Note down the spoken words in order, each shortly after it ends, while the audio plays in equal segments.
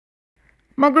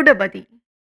மகுடபதி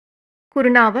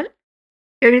குறுநாவல்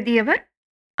எழுதியவர்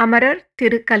அமரர்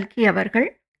திரு கல்கி அவர்கள்.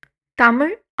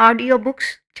 தமிழ் ஆடியோ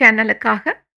புக்ஸ்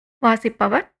சேனலுக்காக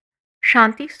வாசிப்பவர்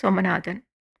சாந்தி சோமநாதன்.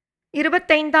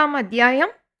 25ஆம்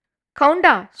அத்தியாயம்.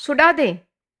 கவுண்டா, சுடாதே.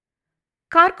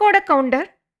 கார்கோட கவுண்டர்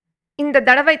இந்த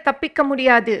தடவை தப்பிக்க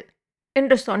முடியாது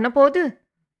என்று சொன்னபோது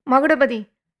மகுடபதி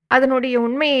அதனுடைய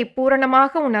உண்மையை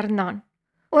பூரணமாக உணர்ந்தான்.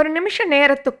 ஒரு நிமிஷ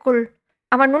நேரத்துக்குள்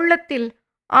அவன் உள்ளத்தில்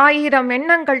 1000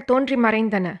 எண்ணங்கள் தோன்றி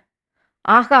மறைந்தன.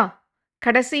 ஆகா,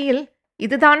 கடைசியில்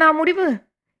இதுதானா முடிவு?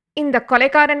 இந்த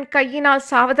கொலைகாரன் கையினால்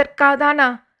சாவதற்காதானா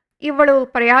இவ்வளவு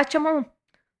பிரயாச்சமும்?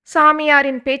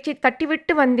 சாமியாரின் பேச்சை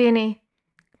தட்டிவிட்டு வந்தேனே.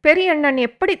 பெரியண்ணன்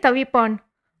எப்படி தவிப்பான்?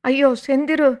 ஐயோ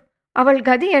செந்திரு, அவள்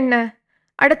கதி என்ன?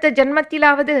 அடுத்த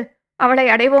ஜென்மத்திலாவது அவளை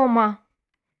அடைவோமா?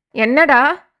 என்னடா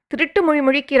திருட்டு மொழி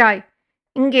முழிக்கிறாய்?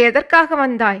 இங்கே எதற்காக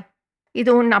வந்தாய்?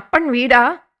 இது உன் அப்பன் வீடா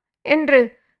என்று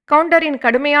கவுண்டரின்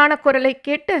கடுமையான குரலை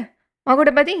கேட்டு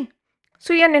மகுடபதி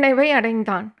சுய நினைவை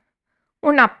அடைந்தான்.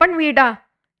 உன் அப்பன் வீடா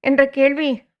என்ற கேள்வி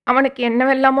அவனுக்கு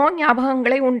என்னவெல்லாமோ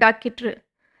ஞாபகங்களை உண்டாக்கிற்று.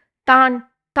 தான்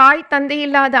தாய்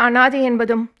தந்தையில்லாத அனாதை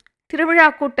என்பதும் திருவிழா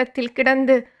கூட்டத்தில்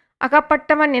கிடந்து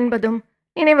அகப்பட்டவன் என்பதும்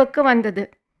நினைவுக்கு வந்தது.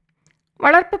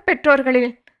 வளர்ப்பு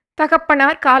பெற்றோர்களில்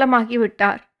தகப்பனார்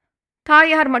காலமாகிவிட்டார்.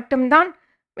 தாயார் மட்டும்தான்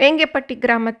வேங்கப்பட்டி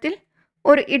கிராமத்தில்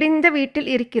ஒரு இடிந்த வீட்டில்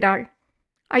இருக்கிறாள்.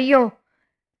 ஐயோ,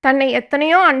 தன்னை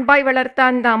எத்தனையோ அன்பாய் வளர்த்த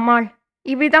அந்த அம்மாள்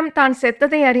இவ்விதம் தான்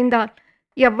செத்ததை அறிந்தால்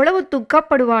எவ்வளவு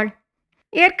துக்கப்படுவாள்.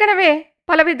 ஏற்கனவே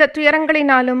பலவித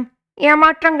துயரங்களினாலும்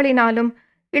ஏமாற்றங்களினாலும்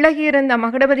இளகியிருந்த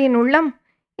மகுடபதியின் உள்ளம்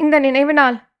இந்த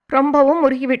நினைவினால் ரொம்பவும்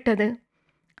உருகிவிட்டது.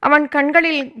 அவன்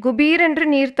கண்களில் குபீரென்று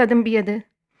நீர் ததும்பியது.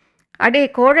 அடே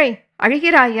கோழை,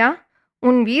 அழுகிறாயா?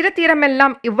 உன்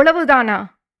வீரத்தீரமெல்லாம் இவ்வளவுதானா?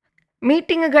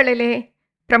 மீட்டிங்குகளிலே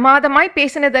பிரமாதமாய்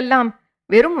பேசினதெல்லாம்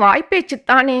வெறும்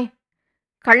வாய்ப்பேச்சுத்தானே.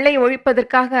 கள்ளை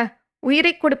ஒழிப்பதற்காக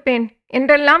உயிரை கொடுப்பேன்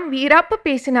என்றெல்லாம் வீராப்பு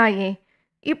பேசினாயே.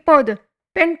 இப்போது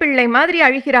பெண் பிள்ளை மாதிரி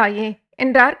அழுகிறாயே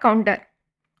என்றார் கவுண்டர்.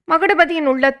 மகுடபதியின்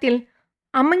உள்ளத்தில்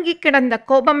அமுங்கி கிடந்த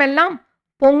கோபமெல்லாம்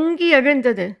பொங்கி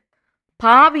எழுந்தது.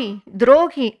 பாவி,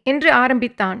 துரோகி என்று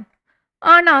ஆரம்பித்தான்.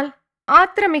 ஆனால்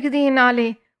ஆத்திர மிகுதியினாலே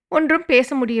ஒன்றும்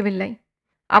பேச முடியவில்லை.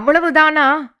 அவ்வளவுதானா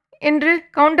என்று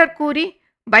கவுண்டர் கூறி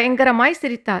பயங்கரமாய்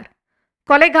சிரித்தார்.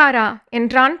 கொலைகாரா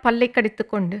என்றான் பல்லை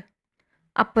கடித்துக்கொண்டு.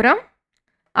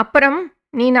 அப்புறம்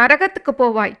நீ நரகத்துக்கு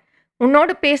போவாய்.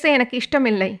 உன்னோடு பேச எனக்கு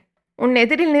இஷ்டமில்லை. உன்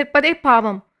எதிரில் நிற்பதே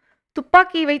பாவம்.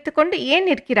 துப்பாக்கியை வைத்துக்கொண்டு ஏன்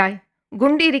நிற்கிறாய்?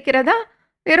 குண்டு இருக்கிறதா,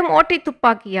 வெறும் ஓட்டை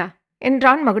துப்பாக்கியா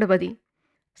என்றான் மகுடபதி.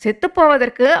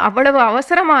 செத்துப்போவதற்கு அவ்வளவு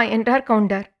அவசரமா என்றார்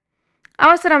கவுண்டர்.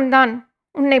 அவசரம்தான்.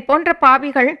 உன்னை போன்ற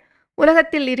பாவிகள்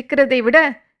உலகத்தில் இருக்கிறதை விட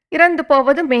இறந்து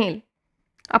போவது மேல்.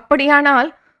 அப்படியானால்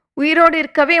உயிரோடு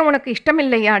இருக்கவே உனக்கு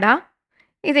இஷ்டமில்லையாடா?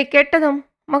 இதை கேட்டதும்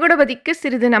மகுடபதிக்கு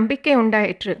சிறிது நம்பிக்கை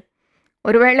உண்டாயிற்று.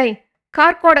 ஒருவேளை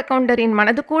கார்கோட கவுண்டரின்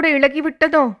மனது கூட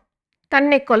இளகிவிட்டதோ?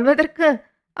 தன்னை கொல்வதற்கு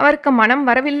அவருக்கு மனம்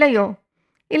வரவில்லையோ?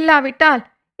 இல்லாவிட்டால்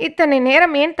இத்தனை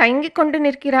நேரம் ஏன் தயங்கிக் கொண்டு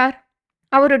நிற்கிறார்?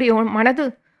 அவருடைய மனது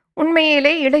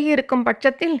உண்மையிலே இளகியிருக்கும்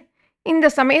பட்சத்தில்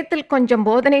இந்த சமயத்தில் கொஞ்சம்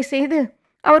போதனை செய்து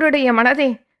அவருடைய மனதை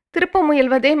திருப்ப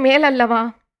முயல்வதே மேலல்லவா?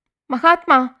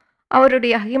 மகாத்மா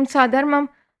அவருடைய அஹிம்சா தர்மம்,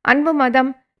 அன்பு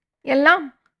மதம் எல்லாம்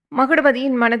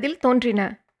மகுடபதியின் மனதில் தோன்றின.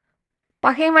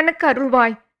 பகைவனுக்கு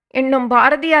அருள்வாய் என்னும்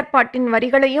பாரதியார் பாட்டின்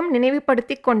வரிகளையும்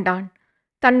நினைவுபடுத்தி கொண்டான்.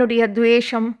 தன்னுடைய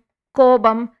துவேஷம்,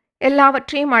 கோபம்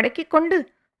எல்லாவற்றையும் அடக்கிக் கொண்டு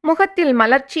முகத்தில்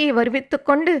மலர்ச்சியை வருவித்து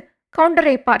கொண்டு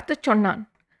கவுண்டரை பார்த்து சொன்னான்.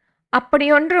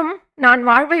 அப்படியொன்றும் நான்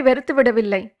வாழ்வை வெறுத்து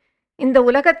விடவில்லை. இந்த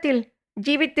உலகத்தில்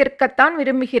ஜீவித்திருக்கத்தான்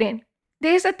விரும்புகிறேன்.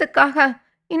 தேசத்துக்காக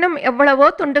இன்னும் எவ்வளவோ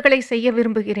தொண்டுகளை செய்ய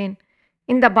விரும்புகிறேன்.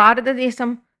 இந்த பாரத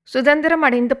தேசம் சுதந்திரம்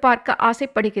அடைந்து பார்க்க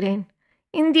ஆசைப்படுகிறேன்.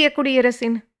 இந்திய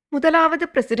குடியரசின் முதலாவது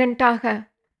பிரசிடென்ட்டாக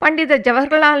பண்டித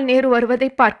ஜவஹர்லால் நேரு வருவதை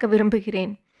பார்க்க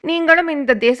விரும்புகிறேன். நீங்களும்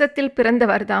இந்த தேசத்தில்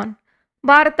பிறந்தவர்தான்.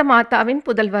 பாரத மாதாவின்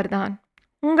புதல்வர்தான்.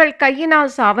 உங்கள்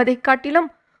கையினால் சாவதைக் காட்டிலும்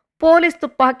போலீஸ்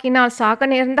துப்பாக்கினால் சாக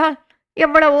நேர்ந்தால்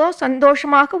எவ்வளவோ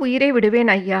சந்தோஷமாக உயிரை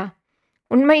விடுவேன் ஐயா.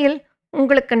 உண்மையில்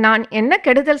உங்களுக்கு நான் என்ன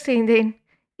கெடுதல் செய்தேன்?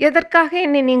 எதற்காக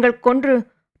என்னை நீங்கள் கொன்று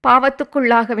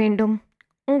பாவத்துக்குள்ளாக வேண்டும்?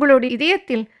 உங்களுடைய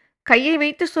இதயத்தில் கையை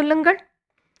வைத்து சொல்லுங்கள்.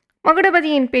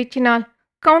 மகுடபதியின் பேச்சினால்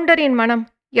கவுண்டரின் மனம்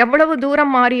எவ்வளவு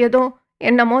தூரம் மாறியதோ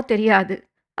என்னமோ தெரியாது.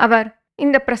 அவர்,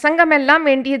 இந்த பிரசங்கமெல்லாம்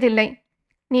வேண்டியதில்லை.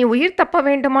 நீ உயிர் தப்ப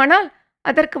வேண்டுமானால்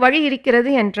அதற்கு வழி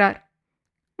இருக்கிறது என்றார்.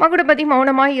 மகுடபதி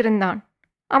மௌனமாயிருந்தான்.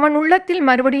 அவன் உள்ளத்தில்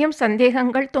மறுபடியும்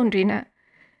சந்தேகங்கள் தோன்றின.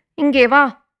 இங்கே வா,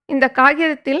 இந்த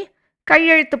காகிதத்தில்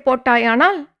கையெழுத்து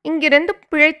போட்டாயானால் இங்கிருந்து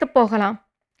பிழைத்து போகலாம்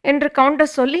என்று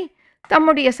கவுண்டர் சொல்லி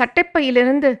தம்முடைய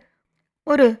சட்டைப்பையிலிருந்து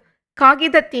ஒரு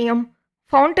காகிதத்தையும்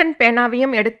ஃபவுண்டன்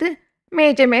பேனாவையும் எடுத்து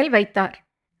மேஜை மேல் வைத்தார்.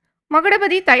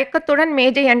 மகுடபதி தயக்கத்துடன்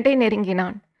மேஜை அண்டை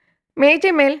நெருங்கினான்.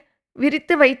 மேஜை மேல்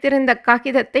விரித்து வைத்திருந்த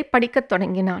காகிதத்தை படிக்கத்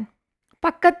தொடங்கினான்.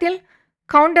 பக்கத்தில்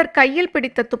கவுண்டர் கையில்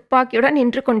பிடித்த துப்பாக்கியுடன்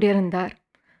நின்று கொண்டிருந்தார்.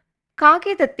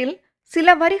 காகிதத்தில்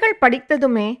சில வரிகள்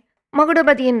படித்ததுமே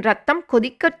மகுடபதியின் ரத்தம்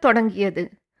கொதிக்கத் தொடங்கியது.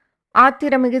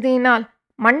 ஆத்திர மிகுதியினால்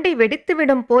மண்டை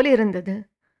வெடித்துவிடும் போல் இருந்தது.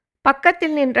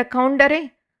 பக்கத்தில் நின்ற கவுண்டரை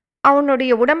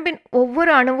அவனுடைய உடம்பின்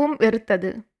ஒவ்வொரு அணுவும்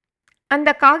வெறுத்தது. அந்த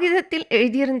காகிதத்தில்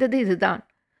எழுதியிருந்தது இதுதான்: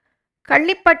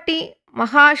 கள்ளிப்பட்டி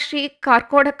மகாஸ்ரீ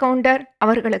கார்கோட கவுண்டர்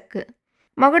அவர்களுக்கு.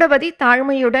 மகுடபதி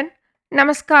தாழ்மையுடன்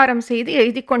நமஸ்காரம் செய்து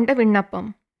எழுதி கொண்ட விண்ணப்பம்: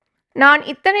 நான்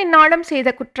இத்தனை நாளும் செய்த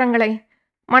குற்றங்களை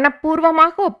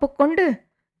மனப்பூர்வமாக ஒப்புக்கொண்டு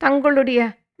தங்களுடைய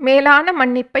மேலான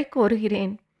மன்னிப்பை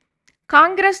கோருகிறேன்.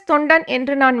 காங்கிரஸ் தொண்டன்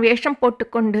என்று நான் வேஷம்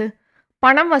போட்டுக்கொண்டு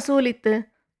பணம் வசூலித்து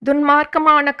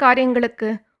துன்மார்க்கமான காரியங்களுக்கு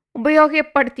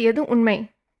உபயோகப்படுத்தியது உண்மை.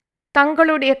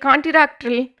 தங்களுடைய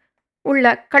கான்ட்ராக்டில்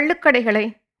உள்ள கள்ளுக்கடைகளை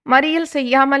மறியல்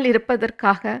செய்யாமல்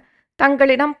இருப்பதற்காக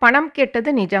தங்களிடம் பணம்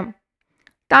கேட்டது நிஜம்.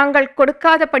 தாங்கள்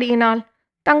கொடுக்காதபடியினால்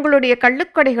தங்களுடைய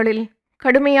கள்ளுக்கடைகளில்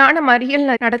கடுமையான மறியல்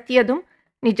நடத்தியதும்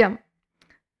நிஜம்.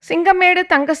 சிங்கமேடு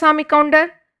தங்கசாமி கவுண்டர்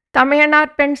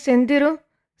தமையனார் பெண் செந்திரு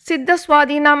சித்த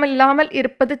சுவாதீனமில்லாமல்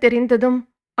இருப்பது தெரிந்ததும்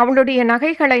அவளுடைய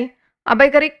நகைகளை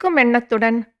அபகரிக்கும்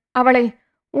எண்ணத்துடன் அவளை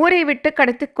ஊரை விட்டு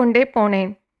கடத்தி கொண்டே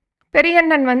போனேன்.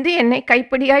 பெரியண்ணன் வந்து என்னை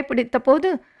கைப்பிடியாய் பிடித்தபோது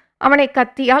அவனை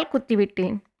கத்தியால்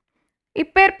குத்திவிட்டேன்.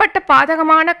 இப்பேற்பட்ட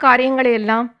பாதகமான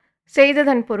காரியங்களையெல்லாம்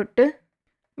செய்ததன் பொருட்டு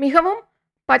மிகவும்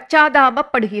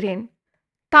பச்சாதாபப்படுகிறேன்.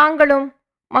 தாங்களும்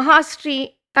மகாஸ்ரீ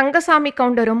தங்கசாமி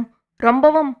கவுண்டரும்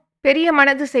ரொம்பவும் பெரிய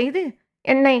மனது செய்து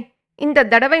என்னை இந்த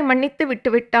தடவை மன்னித்து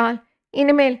விட்டுவிட்டால்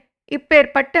இனிமேல்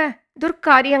இப்பேற்பட்ட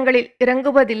துர்க்காரியங்களில்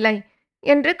இறங்குவதில்லை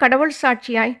என்று கடவுள்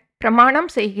சாட்சியாய் பிரமாணம்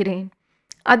செய்கிறேன்.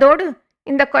 அதோடு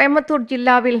இந்த கோயம்புத்தூர்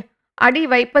ஜில்லாவில் அடி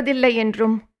வைப்பதில்லை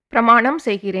என்றும் பிரமாணம்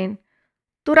செய்கிறேன்.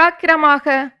 துராக்கிரமாக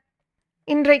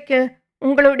இன்றைக்கு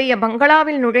உங்களுடைய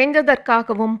பங்களாவில்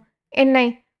நுழைந்ததற்காகவும் என்னை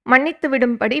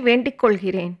மன்னித்துவிடும்படி வேண்டிக்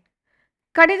கொள்கிறேன்.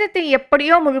 கடிதத்தை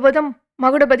எப்படியோ முழுவதும்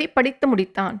மகுடபதி படித்து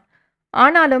முடித்தான்.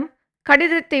 ஆனாலும்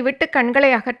கடிதத்தை விட்டு கண்களை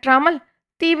அகற்றாமல்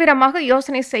தீவிரமாக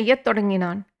யோசனை செய்யத்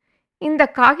தொடங்கினான். இந்த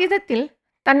காகிதத்தில்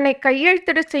தன்னை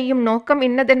கையெழுத்திட செய்யும் நோக்கம்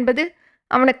இன்னதென்பது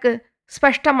அவனுக்கு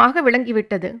ஸ்பஷ்டமாக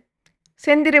விளங்கிவிட்டது.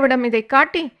 செந்திருவிடம் இதை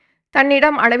காட்டி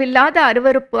தன்னிடம் அளவில்லாத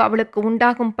அருவருப்பு அவளுக்கு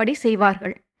உண்டாகும்படி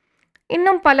செய்வார்கள்.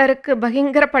 இன்னும் பலருக்கு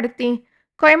பகிங்கரப்படுத்தி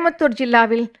கோயம்புத்தூர்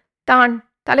ஜில்லாவில் தான்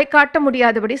தலை காட்ட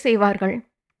முடியாதபடி செய்வார்கள்.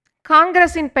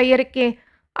 காங்கிரசின் பெயருக்கே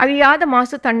அழியாத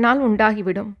மாசு தன்னால்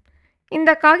உண்டாகிவிடும். இந்த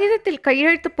காகிதத்தில்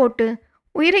கையெழுத்து போட்டு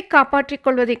உயிரை காப்பாற்றிக்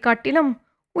கொள்வதை காட்டிலும்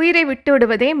உயிரை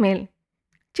விட்டுவிடுவதே மேல்.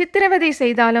 சித்திரவதை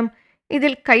செய்தாலும்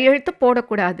இதில் கையெழுத்து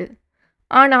போடக்கூடாது.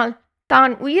 ஆனால்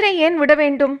தான் உயிரை ஏன் விட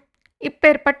வேண்டும்?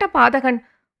 இப்பேற்பட்ட பாதகன்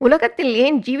உலகத்தில்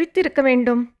ஏன் ஜீவித்திருக்க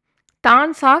வேண்டும்?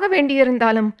 தான் சாக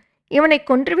வேண்டியிருந்தாலும் இவனை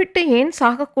கொன்றுவிட்டு ஏன்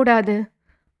சாகக்கூடாது?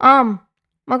 ஆம்,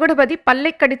 மகுடபதி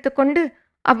பல்லை கடித்து கொண்டு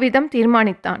அவ்விதம்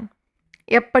தீர்மானித்தான்.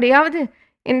 எப்படியாவது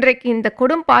இன்றைக்கு இந்த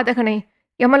கொடும் பாதகனை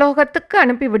யமலோகத்துக்கு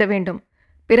அனுப்பிவிட வேண்டும்.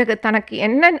 பிறகு தனக்கு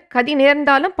என்ன கதி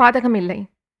நேர்ந்தாலும் பாதகமில்லை.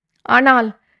 ஆனால்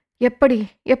எப்படி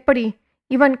எப்படி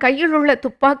இவன் கையில் உள்ள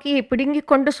துப்பாக்கியை பிடுங்கிக்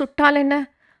கொண்டு சுட்டால் என்ன?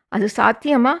 அது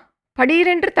சாத்தியமா?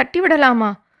 படீரென்று தட்டிவிடலாமா?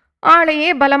 ஆளையே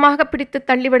பலமாக பிடித்து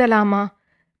தள்ளிவிடலாமா?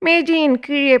 மேஜையின்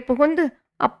கீழே புகுந்து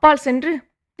அப்பால் சென்று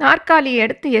நாற்காலியை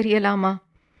எடுத்து எறியலாமா?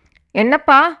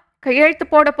 என்னப்பா, கையெழுத்து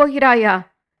போடப் போகிறாயா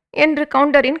என்று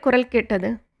கவுண்டரின் குரல் கேட்டது.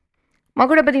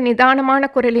 மகுடபதி நிதானமான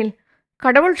குரலில்,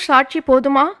 கடவுள் சாட்சி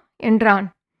போதுமா என்றான்.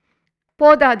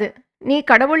 போதாது, நீ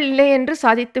கடவுள் இல்லை என்று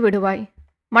சாதித்து விடுவாய்.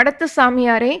 மடத்து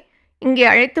சாமியாரை இங்கே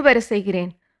அழைத்து வர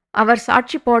செய்கிறேன். அவர்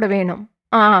சாட்சி போட வேணும்.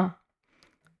 ஆ.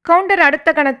 கவுண்டர் அடுத்த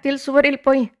கணத்தில் சுவரில்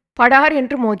போய் படார்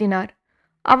என்று மோதினார்.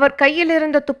 அவர் கையில்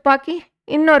இருந்த துப்பாக்கி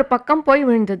இன்னொரு பக்கம் போய்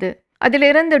விழுந்தது.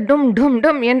 அதிலிருந்து டும் டும்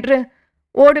டும் என்று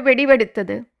ஓடு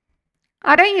வெடிவெடித்தது.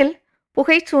 அறையில்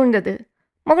புகை சூழ்ந்தது.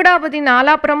 மகுடாபதி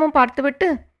நாலாபுரமும் பார்த்துவிட்டு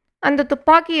அந்த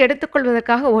துப்பாக்கியை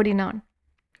எடுத்துக்கொள்வதற்காக ஓடினான்.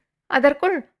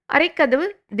 அதற்குள் அறைக்கதவு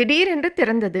திடீரென்று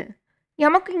திறந்தது.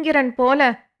 யமகிங்கரன் போல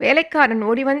வேலைக்காரன்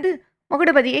ஓடி வந்து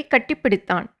மகுடபதியை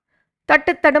கட்டிப்பிடித்தான்.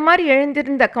 தட்டு தடுமாறி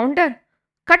எழுந்திருந்த கவுண்டர்,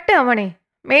 கட்டு அவனை,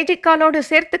 மேஜைக்காலோடு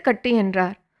சேர்த்து கட்டு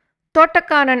என்றார்.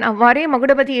 தோட்டக்காரன் அவ்வாறே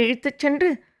மகுடபதியை இழுத்துச் சென்று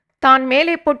தான்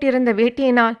மேலே போட்டிருந்த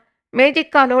வேட்டியினால்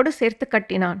மேஜைக்காலோடு சேர்த்து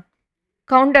கட்டினான்.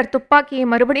 கவுண்டர் துப்பாக்கியை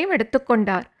மறுபடியும்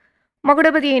எடுத்துக்கொண்டார்.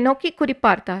 மகுடபதியை நோக்கி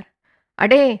குறிப்பார்த்தார்.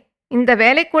 அடே, இந்த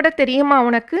வேலை கூட தெரியுமா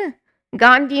உனக்கு?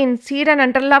 காந்தியின் சீரன்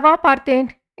அன்றல்லவா பார்த்தேன்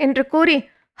என்று கூறி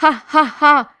ஹ ஹ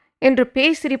ஹா என்று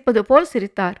பேய் சிரிப்பது போல்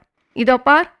சிரித்தார். இதோ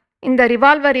பார், இந்த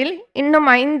ரிவால்வரில் இன்னும்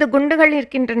 5 குண்டுகள்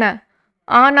இருக்கின்றன.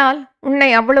 ஆனால் உன்னை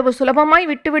அவ்வளவு சுலபமாய்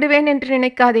விட்டுவிடுவேன் என்று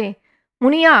நினைக்காதே.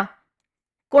 முனியா,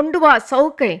 கொண்டு வா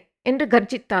சவுக்கை என்று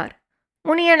கர்ஜித்தார்.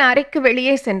 முனியன் அறைக்கு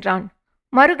வெளியே சென்றான்.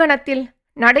 மறுகணத்தில்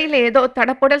நடையில் ஏதோ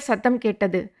தடப்புடல் சத்தம்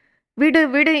கேட்டது. விடு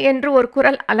விடு என்று ஒரு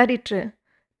குரல் அலறிற்று.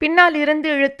 பின்னால்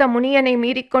இருந்து இழுத்த முனியனை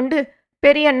மீறிக்கொண்டு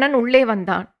பெரியண்ணன் உள்ளே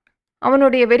வந்தான்.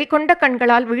 அவனுடைய வெறிகொண்ட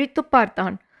கண்களால் விழித்து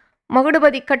பார்த்தான்.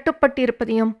 மகுடுபதி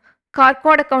கட்டுப்பட்டிருப்பதையும்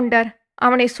கார்கோட கவுண்டர்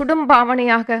அவனை சுடும்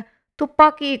பாவனையாக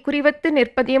துப்பாக்கியை குறிவைத்து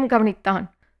நிற்பதையும் கவனித்தான்.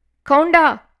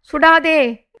 கவுண்டா,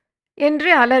 சுடாதே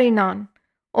என்று அலறினான்.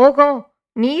 ஓகோ,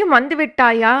 நீயும்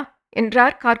வந்துவிட்டாயா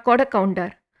என்றார் கார்கோட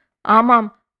கவுண்டர்.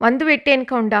 ஆமாம், வந்துவிட்டேன்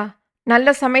கவுண்டா.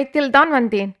 நல்ல சமயத்தில்தான்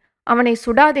வந்தேன். அவனை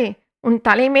சுடாதே, உன்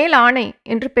தலைமேல் ஆணை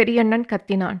என்று பெரியண்ணன்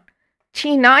கத்தினான்.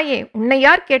 சீ நாயே, உன்னை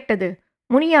யார் கேட்டது?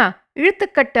 முனியா,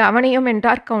 இழுத்துக்கட்டு அவனையும்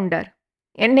என்றார் கவுண்டர்.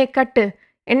 என்னை கட்டு,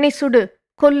 என்னை சுடு,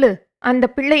 கொல்லு, அந்த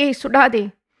பிள்ளையை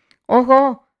சுடாதே.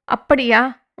 ஓஹோ,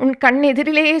 அப்படியா? உன் கண்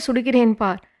எதிரிலேயே சுடுகிறேன்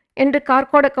பார் என்று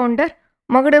கார்கோட கவுண்டர்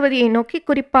மகுடவதியை நோக்கி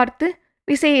குறிப்பார்த்து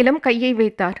விசையிலும் கையை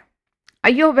வைத்தார்.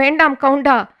 ஐயோ வேண்டாம்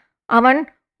கவுண்டா, அவன்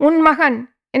உன்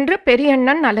மகன் என்று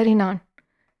பெரியண்ணன் அலறினான்.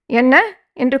 என்ன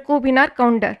என்று கூவினார்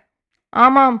கவுண்டர்.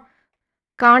 ஆமாம்,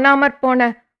 காணாமற்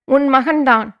போன உன்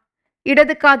மகன்தான்.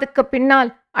 இடது காதுக்கு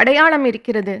பின்னால் அடையாளம்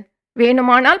இருக்கிறது,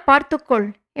 வேணுமானால்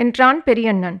பார்த்துக்கொள் என்றான்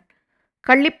பெரியண்ணன்.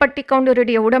 கள்ளிப்பட்டி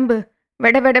கவுண்டருடைய உடம்பு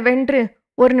வெடவெடவென்று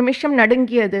ஒரு நிமிஷம்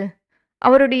நடுங்கியது.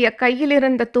 அவருடைய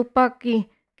கையிலிருந்த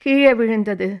துப்பாக்கி கீழே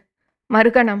விழுந்தது.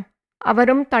 மறுகணம்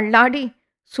அவரும் தள்ளாடி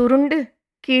சுருண்டு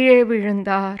கீழே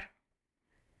விழுந்தார்.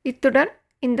 இத்துடன்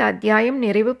இந்த அத்தியாயம்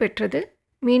நிறைவு பெற்றது.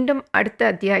 மீண்டும் அடுத்த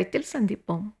அத்தியாயத்தில்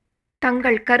சந்திப்போம்.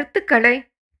 தங்கள் கருத்துக்களை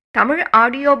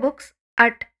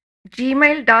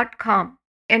tamilaudiobooks@gmail.com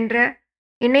என்ற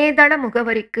இணையதள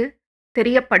முகவரிக்கு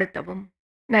தெரியப்படுத்தவும்.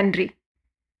 நன்றி.